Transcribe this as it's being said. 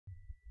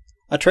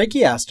A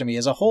tracheostomy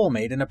is a hole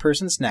made in a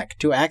person's neck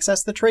to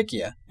access the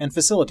trachea and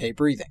facilitate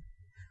breathing.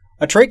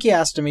 A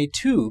tracheostomy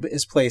tube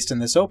is placed in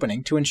this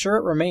opening to ensure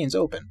it remains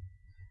open.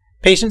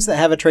 Patients that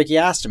have a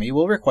tracheostomy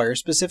will require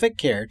specific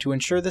care to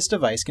ensure this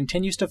device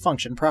continues to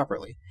function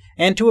properly,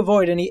 and to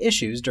avoid any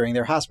issues during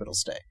their hospital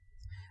stay.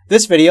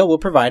 This video will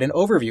provide an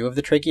overview of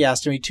the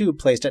tracheostomy tube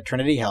placed at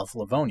Trinity Health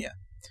Livonia.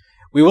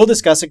 We will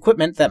discuss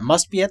equipment that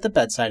must be at the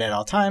bedside at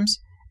all times,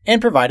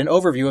 and provide an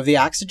overview of the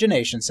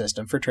oxygenation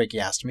system for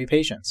tracheostomy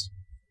patients.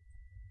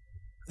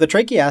 The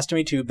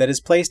tracheostomy tube that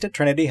is placed at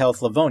Trinity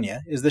Health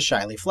Livonia is the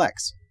Shiley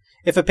Flex.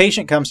 If a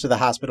patient comes to the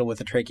hospital with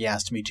a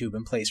tracheostomy tube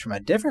in place from a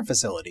different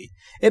facility,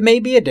 it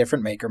may be a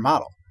different make or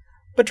model,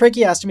 but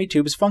tracheostomy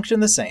tubes function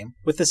the same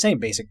with the same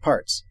basic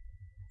parts.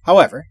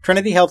 However,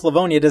 Trinity Health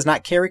Livonia does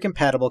not carry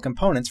compatible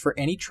components for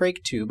any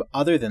trach tube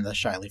other than the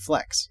Shiley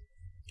Flex.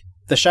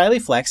 The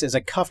Shiley Flex is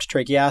a cuffed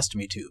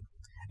tracheostomy tube.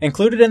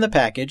 Included in the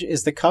package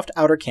is the cuffed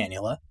outer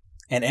cannula,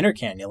 an inner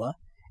cannula,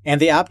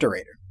 and the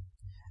obturator.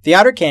 The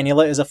outer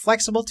cannula is a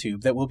flexible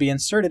tube that will be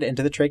inserted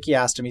into the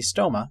tracheostomy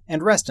stoma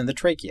and rest in the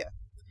trachea.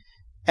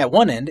 At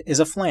one end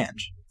is a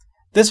flange.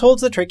 This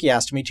holds the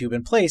tracheostomy tube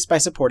in place by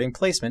supporting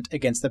placement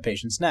against the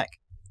patient's neck.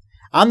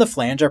 On the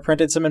flange are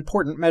printed some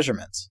important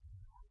measurements.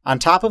 On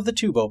top of the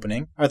tube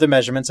opening are the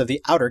measurements of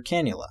the outer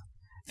cannula.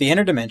 The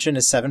inner dimension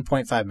is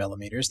 7.5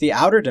 mm, the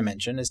outer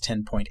dimension is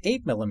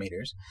 10.8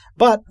 mm,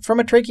 but from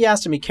a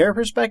tracheostomy care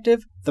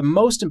perspective, the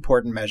most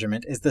important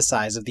measurement is the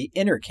size of the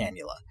inner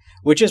cannula,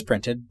 which is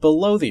printed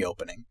below the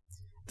opening.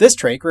 This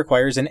trach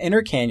requires an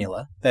inner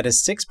cannula that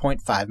is 6.5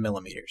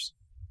 mm.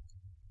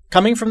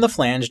 Coming from the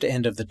flanged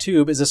end of the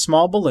tube is a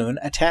small balloon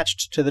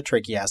attached to the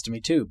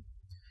tracheostomy tube.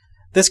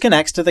 This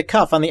connects to the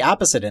cuff on the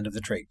opposite end of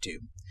the trach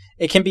tube.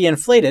 It can be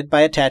inflated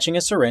by attaching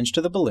a syringe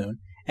to the balloon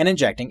and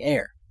injecting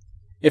air.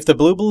 If the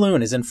blue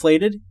balloon is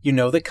inflated, you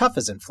know the cuff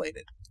is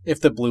inflated. If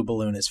the blue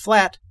balloon is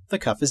flat, the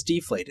cuff is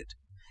deflated.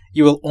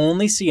 You will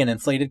only see an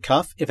inflated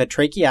cuff if a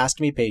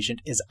tracheostomy patient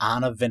is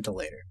on a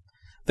ventilator.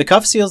 The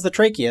cuff seals the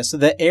trachea so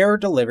that air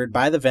delivered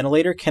by the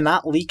ventilator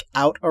cannot leak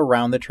out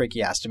around the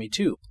tracheostomy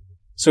tube.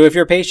 So if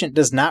your patient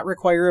does not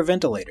require a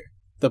ventilator,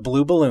 the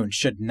blue balloon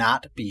should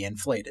not be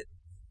inflated.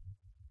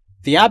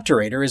 The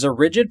obturator is a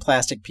rigid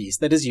plastic piece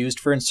that is used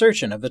for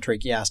insertion of the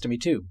tracheostomy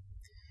tube.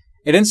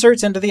 It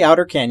inserts into the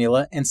outer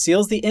cannula and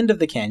seals the end of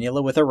the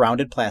cannula with a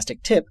rounded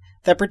plastic tip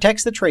that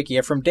protects the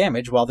trachea from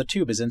damage while the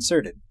tube is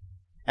inserted.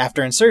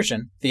 After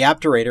insertion, the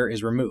obturator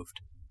is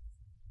removed.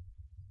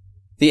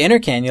 The inner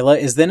cannula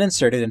is then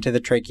inserted into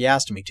the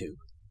tracheostomy tube.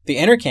 The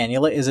inner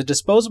cannula is a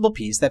disposable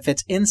piece that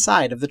fits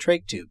inside of the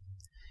trach tube.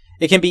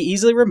 It can be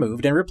easily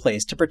removed and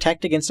replaced to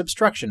protect against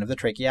obstruction of the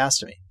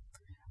tracheostomy.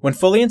 When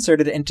fully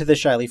inserted into the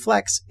Shiley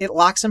Flex, it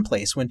locks in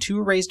place when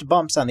two raised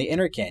bumps on the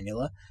inner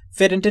cannula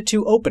fit into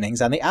two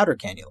openings on the outer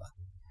cannula.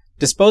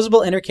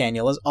 Disposable inner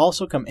cannulas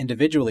also come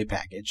individually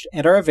packaged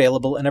and are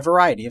available in a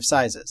variety of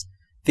sizes.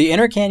 The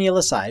inner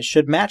cannula size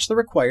should match the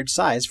required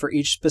size for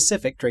each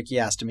specific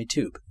tracheostomy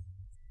tube.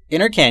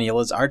 Inner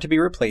cannulas are to be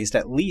replaced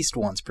at least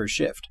once per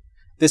shift.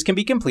 This can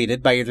be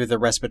completed by either the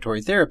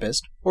respiratory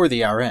therapist or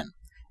the RN,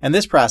 and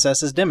this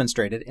process is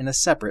demonstrated in a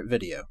separate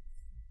video.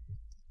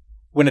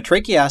 When a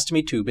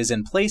tracheostomy tube is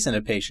in place in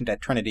a patient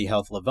at Trinity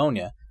Health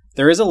Livonia,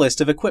 there is a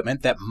list of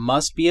equipment that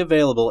must be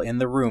available in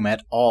the room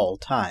at all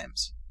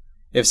times.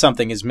 If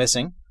something is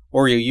missing,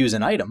 or you use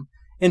an item,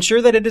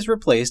 ensure that it is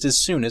replaced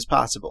as soon as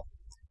possible.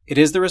 It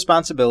is the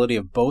responsibility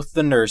of both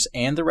the nurse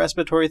and the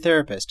respiratory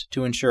therapist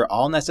to ensure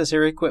all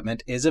necessary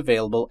equipment is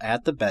available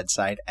at the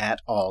bedside at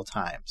all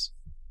times.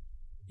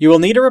 You will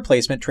need a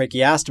replacement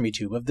tracheostomy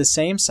tube of the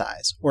same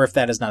size, or if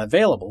that is not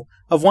available,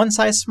 of one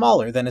size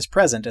smaller than is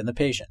present in the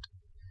patient.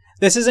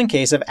 This is in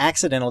case of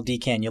accidental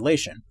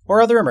decannulation,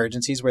 or other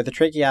emergencies where the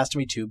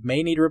tracheostomy tube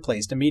may need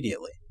replaced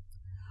immediately.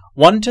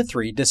 1 to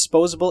 3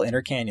 disposable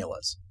inner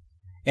cannulas.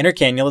 Inner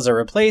cannulas are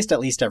replaced at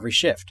least every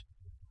shift.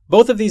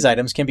 Both of these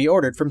items can be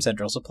ordered from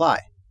Central Supply.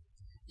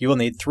 You will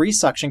need 3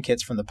 suction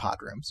kits from the pod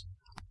rooms,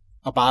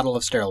 a bottle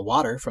of sterile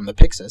water from the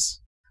Pyxis,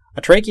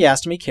 a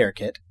tracheostomy care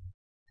kit,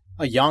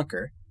 a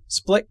yonker,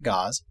 split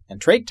gauze,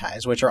 and trach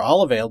ties, which are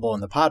all available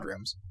in the pod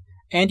rooms,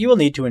 and you will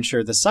need to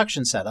ensure the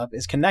suction setup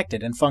is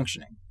connected and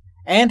functioning,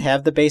 and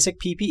have the basic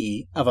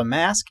PPE of a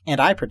mask and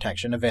eye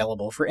protection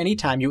available for any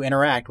time you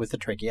interact with the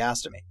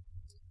tracheostomy.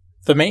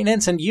 The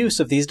maintenance and use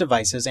of these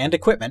devices and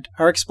equipment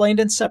are explained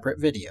in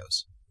separate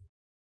videos.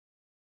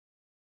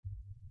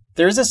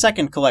 There is a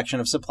second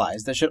collection of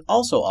supplies that should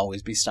also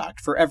always be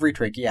stocked for every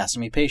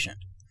tracheostomy patient.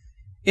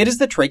 It is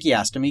the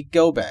tracheostomy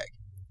go bag.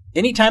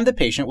 Anytime the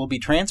patient will be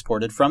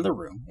transported from the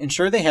room,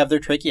 ensure they have their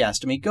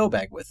tracheostomy go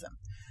bag with them.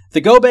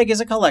 The go bag is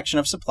a collection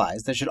of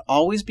supplies that should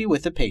always be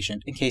with the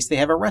patient in case they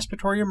have a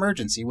respiratory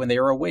emergency when they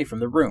are away from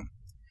the room.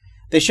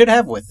 They should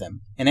have with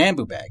them an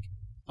ambu bag,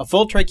 a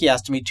full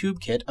tracheostomy tube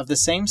kit of the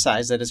same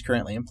size that is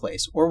currently in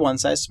place, or one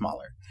size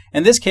smaller,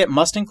 and this kit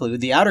must include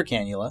the outer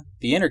cannula,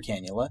 the inner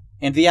cannula,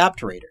 and the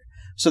obturator,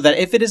 so that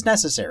if it is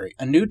necessary,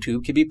 a new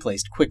tube can be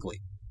placed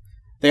quickly.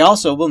 They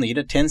also will need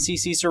a 10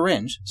 cc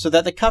syringe so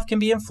that the cuff can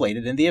be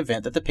inflated in the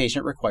event that the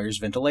patient requires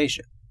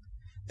ventilation.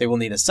 They will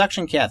need a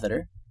suction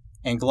catheter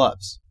and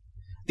gloves.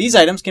 These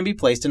items can be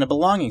placed in a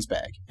belongings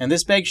bag, and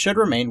this bag should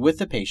remain with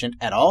the patient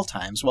at all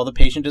times while the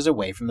patient is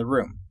away from the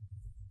room.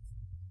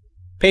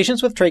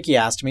 Patients with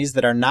tracheostomies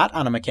that are not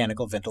on a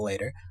mechanical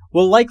ventilator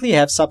will likely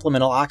have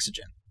supplemental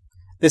oxygen.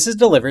 This is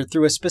delivered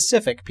through a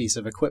specific piece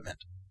of equipment.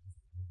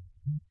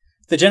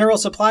 The general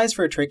supplies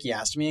for a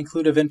tracheostomy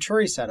include a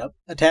venturi setup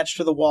attached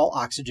to the wall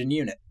oxygen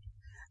unit.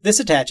 This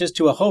attaches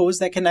to a hose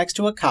that connects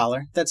to a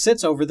collar that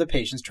sits over the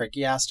patient's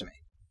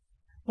tracheostomy.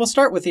 We'll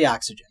start with the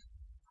oxygen.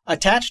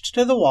 Attached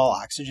to the wall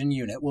oxygen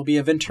unit will be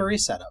a venturi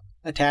setup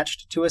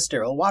attached to a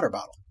sterile water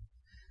bottle.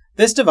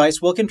 This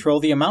device will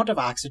control the amount of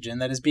oxygen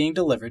that is being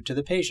delivered to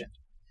the patient.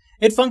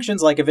 It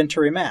functions like a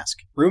venturi mask.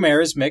 Room air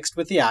is mixed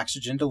with the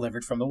oxygen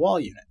delivered from the wall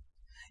unit.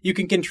 You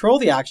can control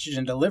the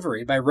oxygen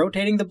delivery by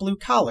rotating the blue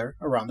collar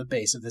around the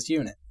base of this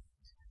unit.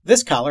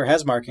 This collar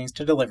has markings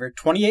to deliver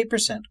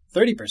 28%,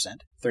 30%,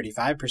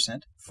 35%,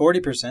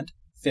 40%,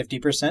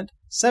 50%,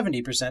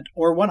 70%,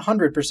 or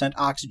 100%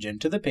 oxygen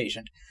to the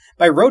patient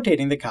by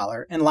rotating the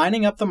collar and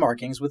lining up the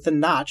markings with the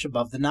notch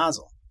above the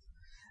nozzle.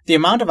 The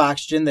amount of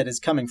oxygen that is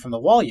coming from the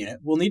wall unit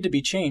will need to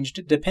be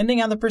changed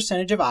depending on the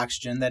percentage of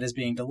oxygen that is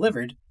being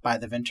delivered by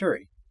the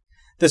venturi.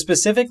 The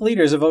specific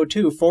liters of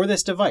O2 for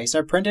this device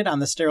are printed on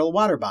the sterile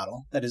water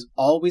bottle that is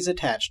always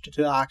attached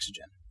to the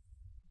oxygen.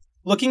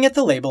 Looking at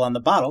the label on the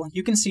bottle,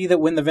 you can see that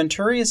when the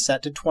venturi is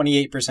set to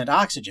 28%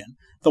 oxygen,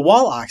 the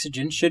wall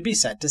oxygen should be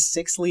set to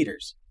 6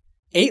 liters.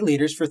 8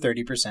 liters for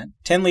 30%,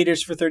 10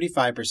 liters for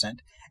 35%,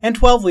 and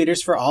 12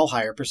 liters for all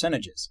higher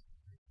percentages.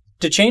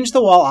 To change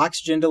the wall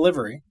oxygen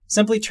delivery,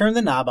 simply turn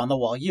the knob on the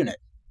wall unit.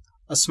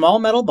 A small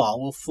metal ball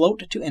will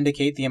float to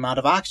indicate the amount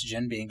of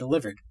oxygen being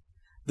delivered.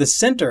 The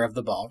center of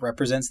the ball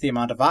represents the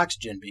amount of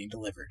oxygen being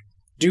delivered.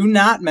 Do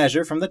not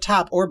measure from the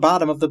top or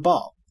bottom of the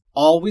ball.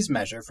 Always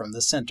measure from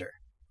the center.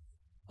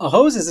 A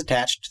hose is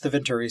attached to the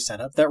venturi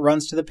setup that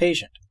runs to the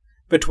patient.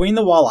 Between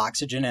the wall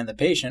oxygen and the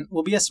patient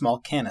will be a small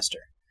canister.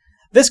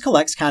 This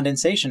collects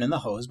condensation in the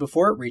hose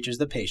before it reaches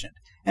the patient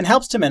and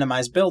helps to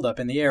minimize buildup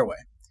in the airway.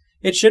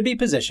 It should be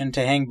positioned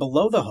to hang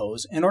below the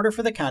hose in order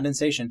for the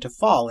condensation to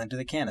fall into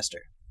the canister.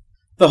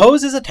 The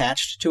hose is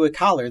attached to a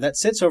collar that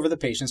sits over the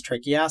patient's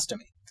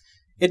tracheostomy.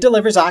 It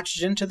delivers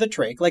oxygen to the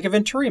trach like a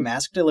venturi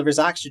mask delivers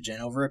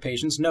oxygen over a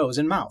patient's nose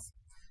and mouth.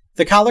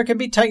 The collar can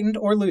be tightened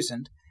or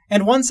loosened,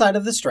 and one side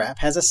of the strap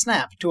has a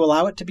snap to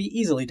allow it to be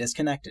easily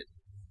disconnected.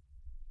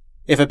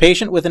 If a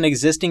patient with an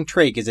existing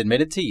trach is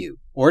admitted to you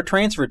or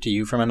transferred to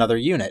you from another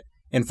unit,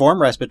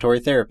 inform respiratory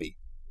therapy.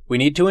 We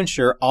need to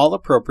ensure all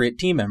appropriate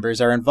team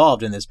members are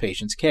involved in this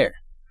patient's care.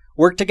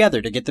 Work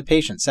together to get the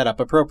patient set up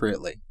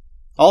appropriately.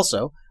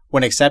 Also,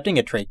 when accepting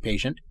a trach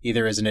patient,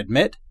 either as an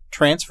admit,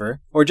 transfer,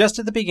 or just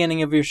at the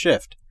beginning of your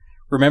shift,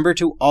 remember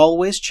to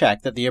always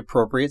check that the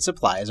appropriate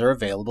supplies are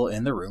available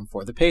in the room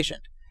for the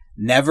patient.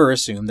 Never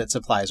assume that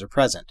supplies are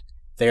present.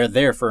 They are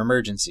there for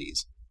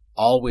emergencies.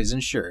 Always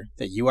ensure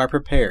that you are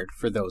prepared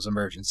for those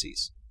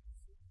emergencies.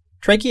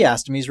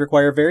 Tracheostomies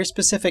require very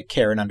specific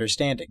care and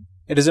understanding.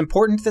 It is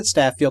important that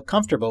staff feel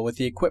comfortable with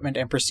the equipment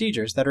and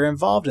procedures that are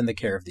involved in the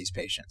care of these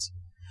patients.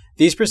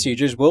 These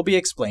procedures will be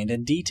explained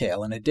in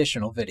detail in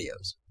additional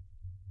videos.